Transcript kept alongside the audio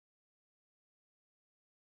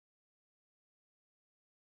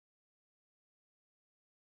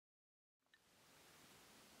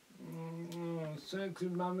Thank you,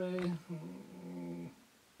 Mummy.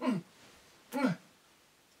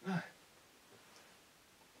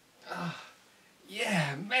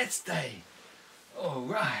 Yeah, maths day. All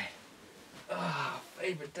right.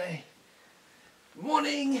 Favourite day.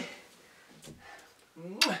 Morning.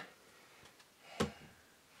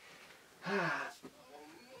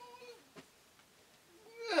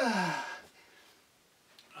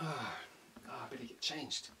 I better get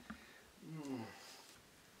changed.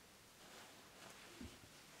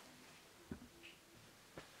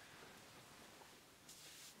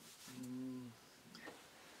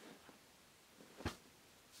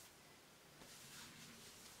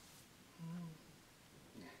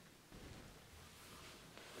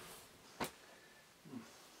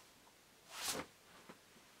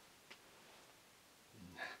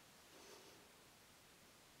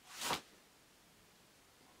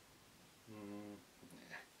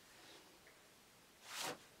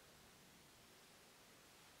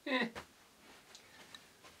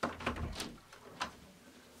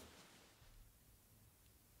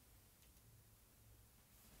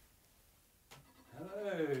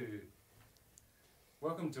 Hello,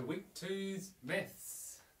 welcome to week 2's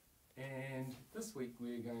maths, and this week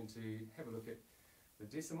we're going to have a look at the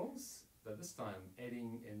decimals, but this time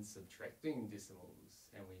adding and subtracting decimals,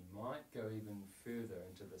 and we might go even further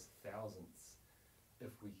into this thousandths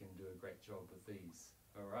if we can do a great job with these.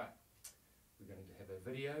 Alright, we're going to have a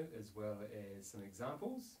video as well as some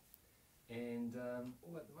examples, and at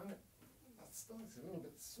the moment my stomach's a little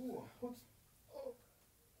bit sore.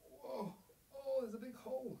 There's a big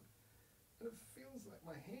hole, and it feels like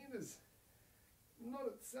my hand is not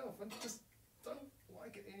itself. I just don't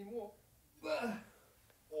like it anymore.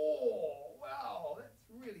 Oh, wow, that's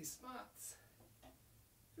really smart.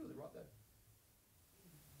 Feels it right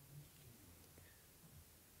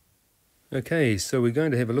there. Okay, so we're going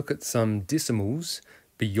to have a look at some decimals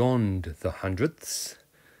beyond the hundredths.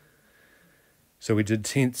 So we did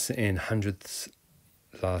tenths and hundredths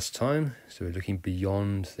last time, so we're looking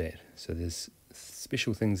beyond that. So there's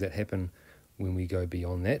special things that happen when we go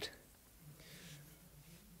beyond that.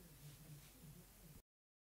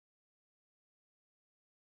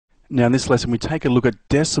 Now in this lesson we take a look at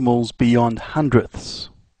decimals beyond hundredths.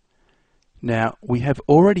 Now we have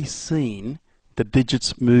already seen the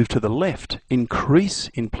digits move to the left increase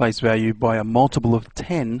in place value by a multiple of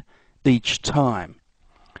 10 each time.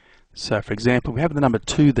 So for example, we have the number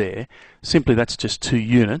 2 there. Simply that's just 2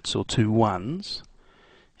 units or 2 ones.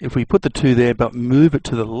 If we put the 2 there but move it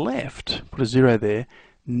to the left, put a 0 there,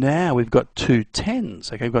 now we've got 2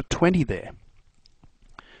 tens. Okay, we've got 20 there.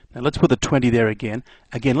 Now let's put the 20 there again.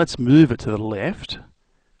 Again, let's move it to the left.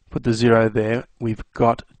 Put the 0 there. We've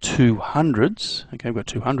got 2 hundreds. Okay, we've got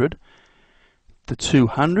 200. The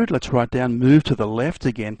 200, let's write down, move to the left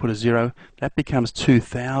again, put a 0. That becomes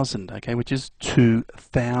 2,000, okay, which is 2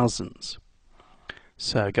 thousands.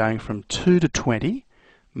 So going from 2 to 20,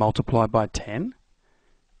 multiply by 10.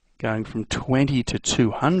 Going from 20 to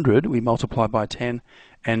 200, we multiply by 10.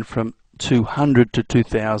 And from 200 to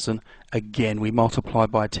 2,000, again, we multiply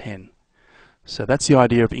by 10. So that's the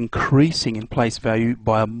idea of increasing in place value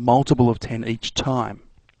by a multiple of 10 each time.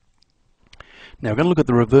 Now we're going to look at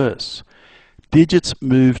the reverse. Digits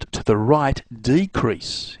moved to the right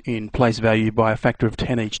decrease in place value by a factor of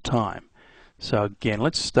 10 each time. So again,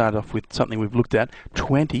 let's start off with something we've looked at.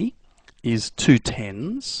 20 is 2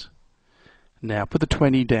 tens. Now put the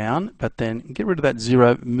 20 down, but then get rid of that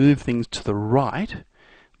 0, move things to the right.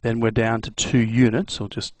 Then we're down to 2 units, or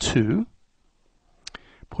just 2.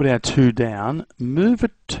 Put our 2 down, move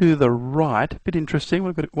it to the right. A bit interesting.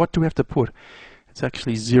 What do we have to put? It's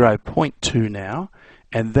actually 0.2 now,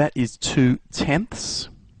 and that is 2 tenths.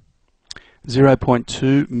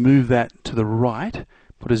 0.2, move that to the right.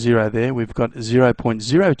 Put a 0 there. We've got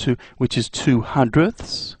 0.02, which is 2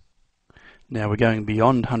 hundredths. Now we're going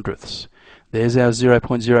beyond hundredths. There's our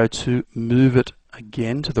 0.02, move it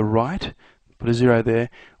again to the right. Put a 0 there.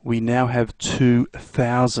 We now have 2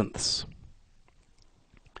 thousandths.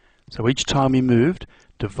 So each time we moved,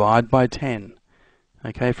 divide by 10.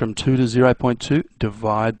 Okay, from 2 to 0.2,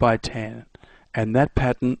 divide by 10. And that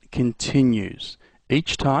pattern continues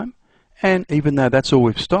each time. And even though that's all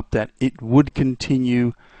we've stopped at, it would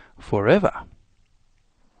continue forever.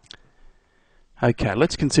 Okay,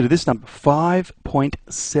 let's consider this number,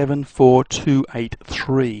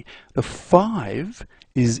 5.74283. The 5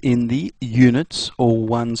 is in the units or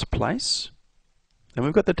ones place. Then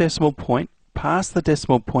we've got the decimal point. Past the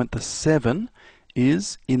decimal point, the 7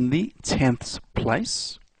 is in the tenths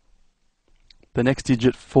place. The next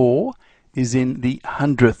digit, 4, is in the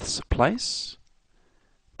hundredths place.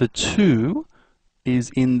 The 2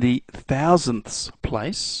 is in the thousandths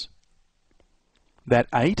place. That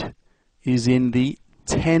 8 is in the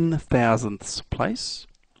 10,000ths place.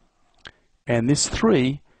 And this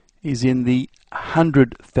 3 is in the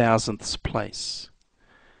 100,000ths place.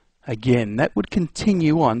 Again, that would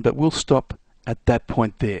continue on, but we'll stop at that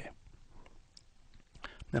point there.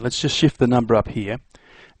 Now let's just shift the number up here.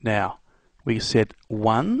 Now, we said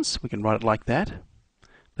ones, we can write it like that.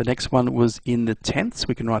 The next one was in the tenths,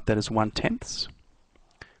 we can write that as 1/10.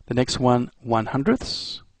 The next one,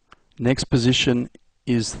 100ths. Next position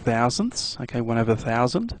is thousandths, okay, 1 over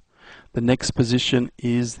 1,000. The next position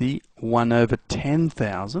is the 1 over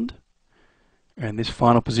 10,000. And this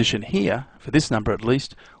final position here, for this number at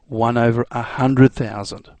least, 1 over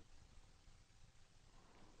 100,000.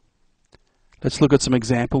 Let's look at some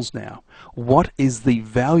examples now. What is the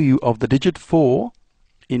value of the digit 4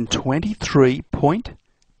 in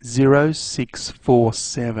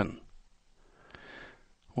 23.0647?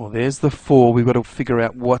 Well, there's the 4. We've got to figure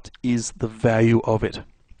out what is the value of it.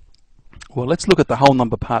 Well, let's look at the whole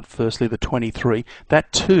number part firstly, the 23.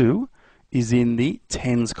 That 2 is in the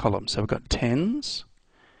tens column. So we've got tens,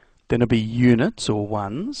 then it'll be units or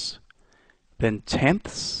ones, then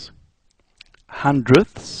tenths,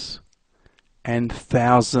 hundredths, and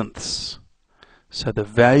thousandths. So the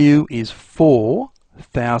value is 4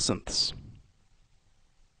 thousandths.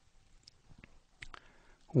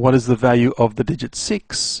 What is the value of the digit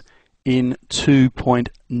 6 in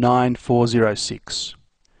 2.9406?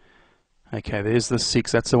 Okay, there's the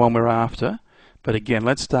 6, that's the one we're after. But again,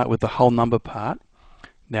 let's start with the whole number part.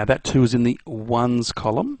 Now that 2 is in the ones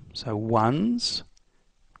column, so ones,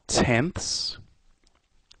 tenths,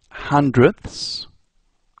 hundredths,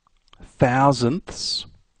 thousandths,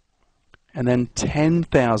 and then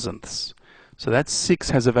 10,000ths. So that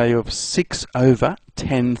 6 has a value of 6 over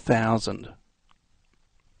 10,000.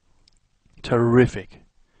 Terrific.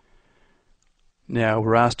 Now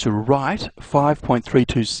we're asked to write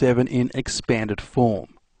 5.327 in expanded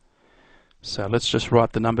form. So let's just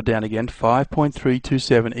write the number down again.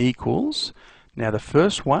 5.327 equals, now the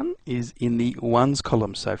first one is in the ones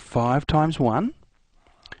column, so 5 times 1.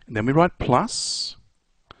 And then we write plus.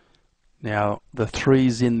 Now the 3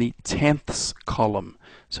 is in the tenths column.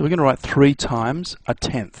 So we're going to write 3 times a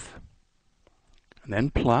tenth. And then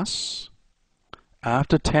plus.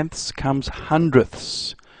 After tenths comes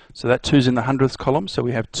hundredths. So that 2 is in the hundredths column, so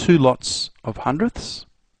we have 2 lots of hundredths.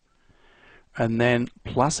 And then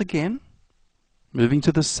plus again. Moving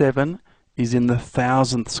to the 7 is in the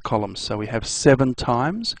thousandths column, so we have 7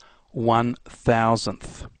 times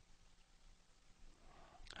 1,000th.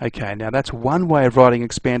 Okay, now that's one way of writing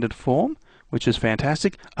expanded form, which is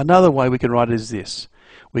fantastic. Another way we can write it is this.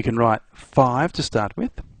 We can write 5 to start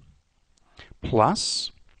with,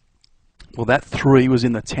 plus, well that 3 was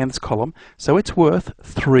in the tenths column, so it's worth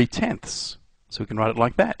 3/10. So we can write it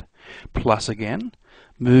like that. Plus again,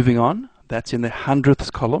 moving on, that's in the hundredths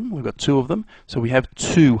column. We've got 2 of them, so we have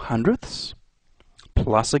 2 hundredths.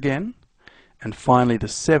 Plus again, and finally the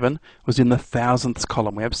 7 was in the thousandths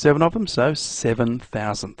column. We have 7 of them, so 7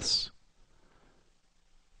 thousandths.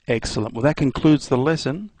 Excellent. Well, that concludes the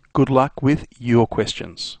lesson. Good luck with your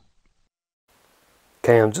questions.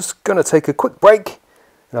 Okay, I'm just going to take a quick break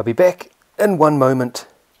and I'll be back in 1 moment.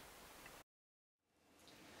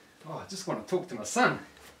 Oh, I just want to talk to my son.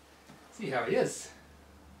 See how he is.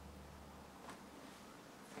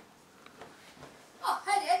 Oh,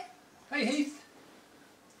 hey Dad. Hey Heath.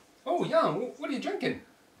 Oh, Yum, what are you drinking?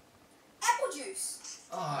 Apple juice.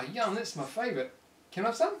 Oh, Yum, that's my favourite. Can I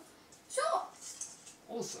have some? Sure.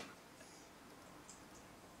 Awesome.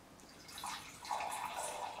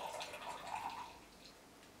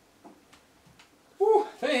 Ooh,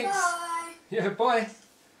 thanks. Bye. Yeah, bye.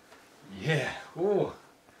 Yeah, oh,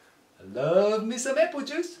 I love me some apple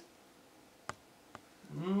juice.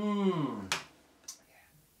 Mmm.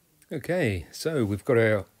 Okay, so we've got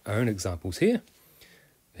our own examples here.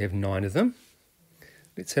 We have 9 of them.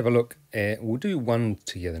 Let's have a look at, we'll do one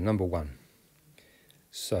together, number 1.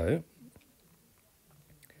 So,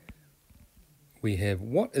 we have,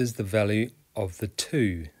 what is the value of the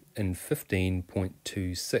 2 in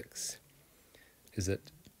 15.26? Is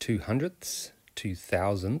it 2 hundredths, 2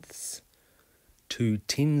 thousandths, 2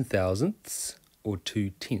 10,000ths, or 2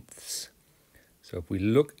 tenths? So if we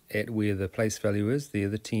look at where the place value is, there are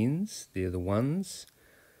the tens, there are the ones,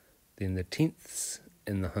 then the tenths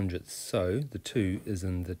and the hundredths. So the 2 is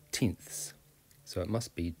in the tenths. So it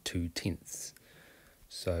must be 2 tenths.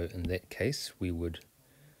 So in that case, we would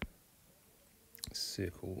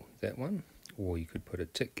circle that one, or you could put a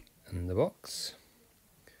tick in the box.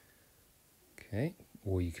 Okay,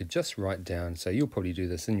 or you could just write down, so you'll probably do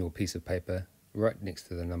this in your piece of paper, right next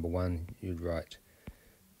to the number 1, you'd write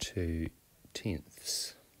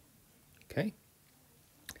 2/10. Okay,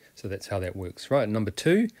 so that's how that works. Right, number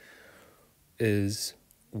 2 is,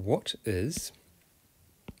 what is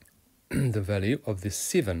the value of the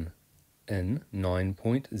 7 in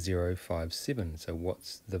 9.057? So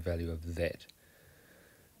what's the value of that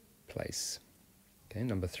place? Okay,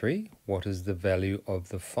 number 3, what is the value of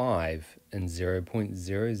the 5 in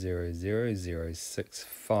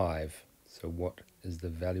 0.000065? So what is the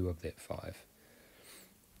value of that 5?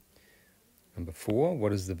 Number 4,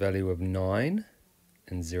 what is the value of 9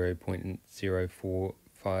 in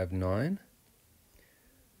 0.0459?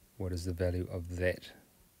 What is the value of that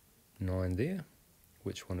 9 there?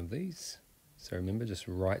 Which one of these? So remember, just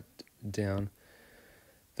write down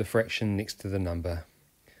the fraction next to the number.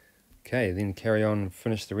 Okay, then carry on and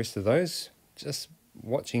finish the rest of those. Just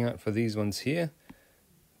watching out for these ones here.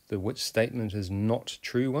 The which statement is not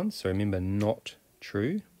true one. So remember, not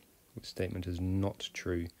true. Which statement is not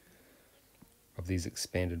true of these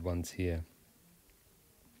expanded ones here?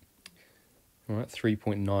 Alright,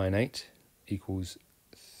 3.98 equals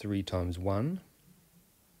 3 times 1.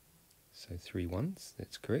 So 3 ones,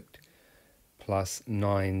 that's correct. Plus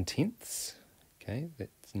 9/10. Okay,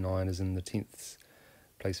 that's 9 is in the tenths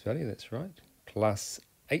place value, that's right. Plus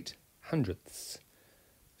 8/100.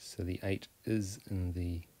 So the 8 is in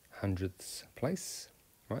the hundredths place.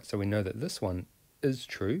 Right, so we know that this one is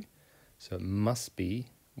true. So it must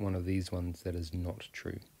be one of these ones that is not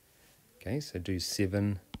true. Okay, so do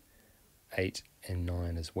 7, 8, and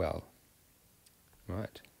 9 as well.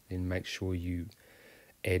 Right, then make sure you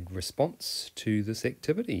add response to this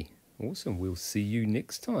activity. Awesome, we'll see you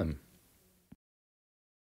next time.